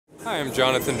Hi, I'm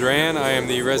Jonathan Duran. I am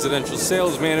the Residential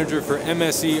Sales Manager for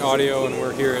MSE Audio, and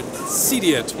we're here at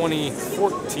CEDIA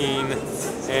 2014.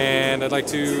 And I'd like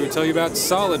to tell you about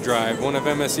Solid Drive, one of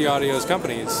MSE Audio's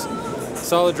companies.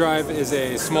 Solid Drive is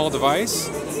a small device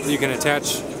that you can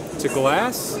attach to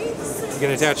glass, you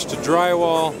can attach to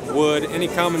drywall, wood, any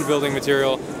common building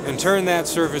material, and turn that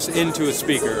surface into a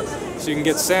speaker. So you can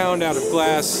get sound out of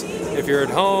glass. If you're at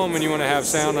home and you want to have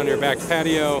sound on your back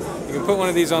patio, you can put one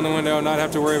of these on the window, not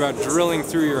have to worry about drilling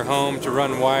through your home to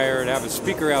run wire, and have a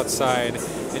speaker outside,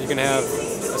 and you can have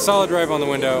a Solid Drive on the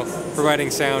window providing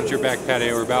sound to your back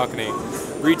patio or balcony.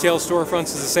 Retail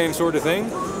storefronts is the same sort of thing.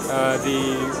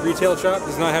 The retail shop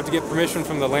does not have to get permission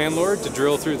from the landlord to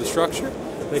drill through the structure.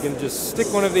 They can just stick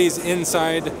one of these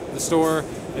inside the store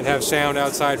and have sound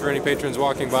outside for any patrons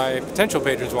walking by, potential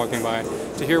patrons walking by,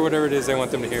 to hear whatever it is they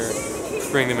want them to hear, to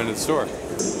bring them into the store.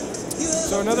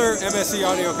 So another MSE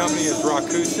audio company is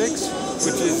Rockustics,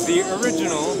 which is the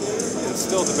original, and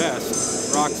still the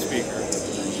best, rock speaker.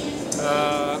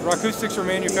 Rockustics are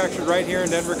manufactured right here in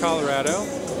Denver, Colorado,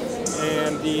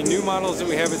 and the new models that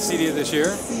we have at CEDIA this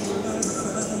year,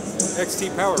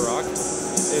 XT Power Rock,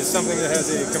 is something that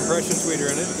has a compression tweeter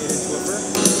in it, 8-inch woofer,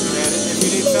 and if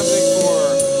you need something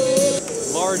for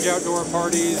large outdoor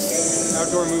parties,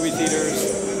 outdoor movie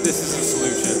theaters, this is the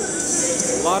solution.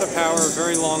 A lot of power,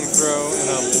 very long throw,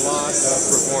 and a lot of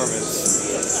performance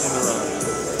in the rock.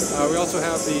 We also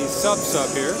have the sub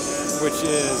here, which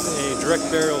is a direct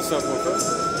burial subwoofer.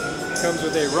 It comes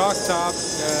with a rock top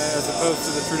as opposed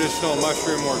to the traditional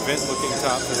mushroom or vent looking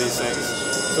top for these things.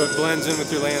 So it blends in with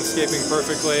your landscaping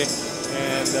perfectly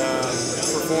and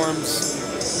performs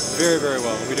very, very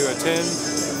well. We do a 10, a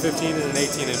 15, and an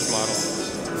 18-inch model.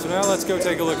 So now let's go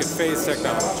take a look at Phase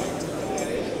Technology.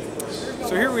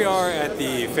 So here we are at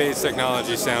the Phase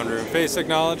Technology sound room. Phase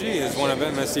Technology is one of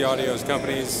MSE Audio's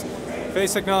companies.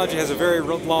 Phase Technology has a very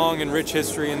long and rich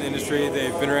history in the industry.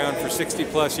 They've been around for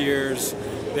 60+ years.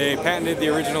 They patented the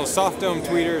original soft dome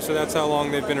tweeter, so that's how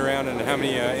long they've been around and how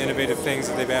many innovative things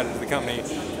that they've added to the company,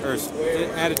 or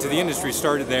added to the industry,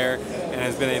 started there, and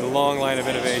has been a long line of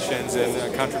innovations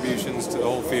and contributions to the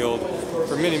whole field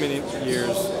for many, many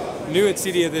years. New at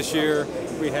CEDIA this year,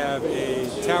 we have a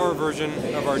tower version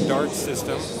of our DART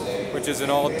system, which is an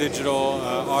all-digital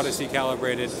Odyssey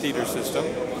calibrated theater system.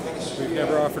 We've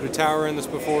never offered a tower in this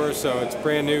before, so it's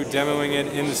brand new, demoing it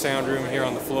in the sound room here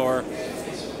on the floor.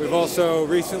 We've also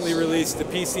recently released the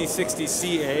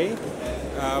PC60CA,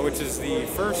 which is the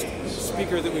first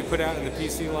speaker that we put out in the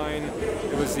PC line.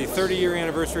 It was the 30-year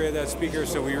anniversary of that speaker,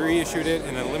 so we reissued it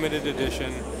in a limited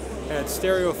edition. Had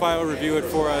Stereophile review it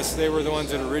for us. They were the ones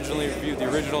that originally reviewed the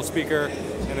original speaker,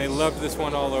 and they loved this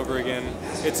one all over again.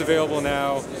 It's available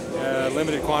now,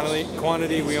 limited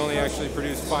quantity. We only actually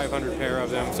produced 500 pair of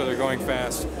them, so they're going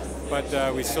fast, but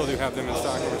we still do have them in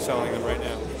stock and we're selling them right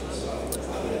now.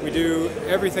 We do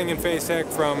everything in Phase Tech,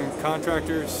 from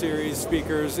contractor series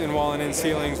speakers, in-wall and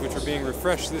in-ceilings, which are being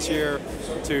refreshed this year,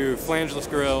 to flangeless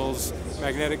grills,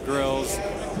 magnetic grills,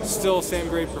 still same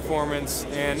great performance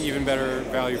and even better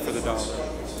value for the dollar.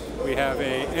 We have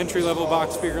a entry-level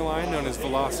box speaker line known as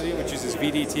Velocity, which uses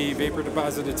VDT, vapor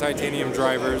deposited titanium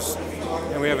drivers,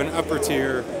 and we have an upper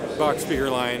tier box speaker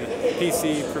line,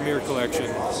 PC Premier Collection,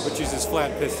 which uses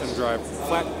flat piston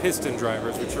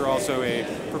drivers, which are also a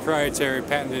proprietary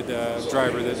patented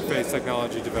driver that Phase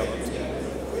Technology developed.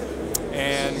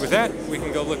 And with that, we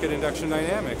can go look at Induction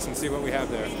Dynamics and see what we have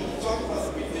there.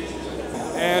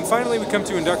 And finally, we come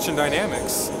to Induction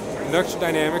Dynamics. Induction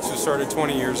Dynamics was started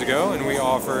 20 years ago, and we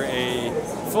offer a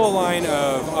full line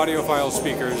of audiophile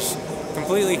speakers,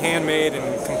 completely handmade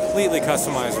and completely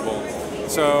customizable.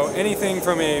 So anything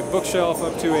from a bookshelf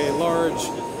up to a large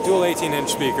dual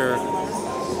 18-inch speaker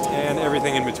and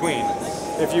everything in between.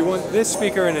 If you want this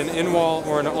speaker in an in-wall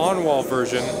or an on-wall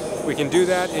version, we can do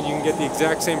that and you can get the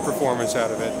exact same performance out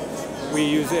of it. We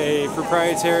use a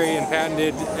proprietary and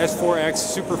patented S4X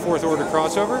Super 4th order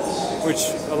crossover, which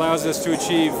allows us to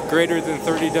achieve greater than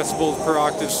 30 decibels per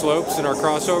octave slopes in our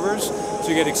crossovers, so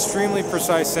you get extremely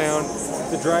precise sound.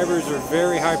 The drivers are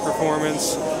very high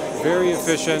performance, very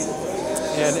efficient,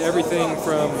 and everything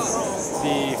from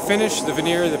the finish, the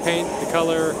veneer, the paint, the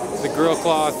color, the grill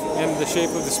cloth, and the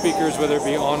shape of the speakers, whether it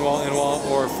be on-wall, in-wall,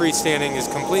 or freestanding, is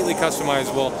completely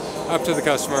customizable up to the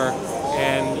customer,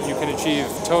 and you can achieve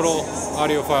total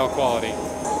audiophile quality.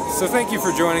 So thank you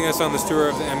for joining us on this tour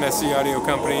of the MSE Audio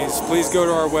companies. Please go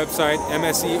to our website,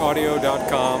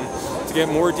 mseaudio.com, to get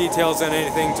more details on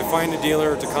anything, to find a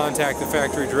dealer, or to contact the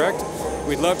factory direct.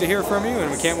 We'd love to hear from you,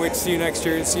 and we can't wait to see you next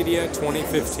year at CEDIA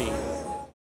 2015.